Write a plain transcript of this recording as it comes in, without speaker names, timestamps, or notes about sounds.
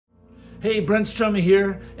Hey, Brent Strummy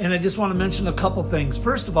here, and I just want to mention a couple things.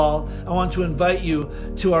 First of all, I want to invite you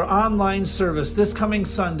to our online service this coming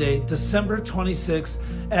Sunday, December 26th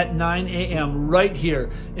at 9 a.m. right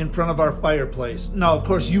here in front of our fireplace. Now, of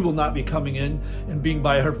course, you will not be coming in and being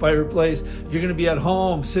by our fireplace. You're going to be at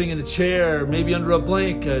home, sitting in a chair, maybe under a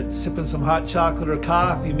blanket, sipping some hot chocolate or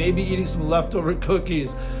coffee, maybe eating some leftover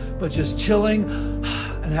cookies, but just chilling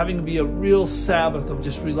and having to be a real Sabbath of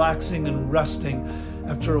just relaxing and resting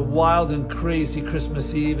after a wild and crazy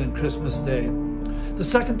Christmas Eve and Christmas Day. The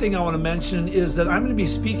second thing I want to mention is that I'm going to be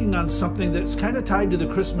speaking on something that's kind of tied to the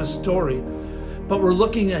Christmas story, but we're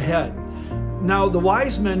looking ahead. Now, the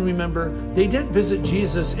wise men, remember, they didn't visit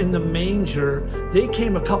Jesus in the manger. They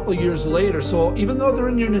came a couple years later. So even though they're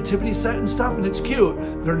in your nativity set and stuff, and it's cute,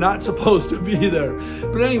 they're not supposed to be there.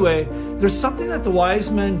 But anyway, there's something that the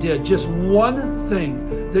wise men did, just one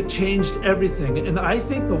thing that changed everything. And I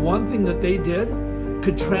think the one thing that they did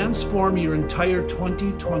could transform your entire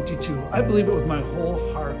 2022. I believe it with my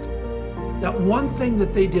whole heart. That one thing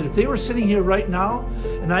that they did, if they were sitting here right now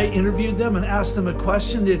and I interviewed them and asked them a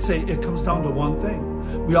question, they'd say, it comes down to one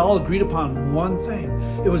thing. We all agreed upon one thing.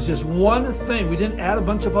 It was just one thing. We didn't add a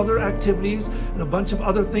bunch of other activities and a bunch of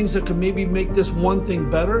other things that could maybe make this one thing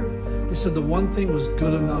better. They said the one thing was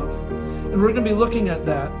good enough. And we're going to be looking at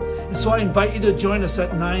that. And so I invite you to join us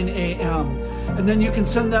at 9 a.m. And then you can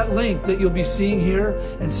send that link that you'll be seeing here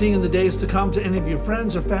and seeing in the days to come to any of your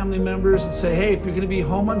friends or family members and say, hey, if you're going to be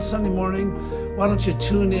home on Sunday morning, why don't you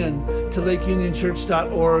tune in to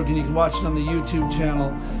lakeunionchurch.org and you can watch it on the YouTube channel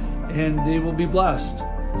and they will be blessed.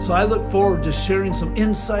 So I look forward to sharing some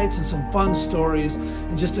insights and some fun stories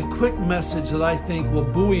and just a quick message that I think will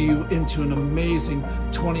buoy you into an amazing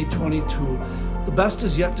 2022. The best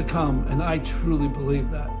is yet to come, and I truly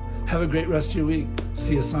believe that. Have a great rest of your week.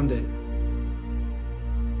 See you Sunday.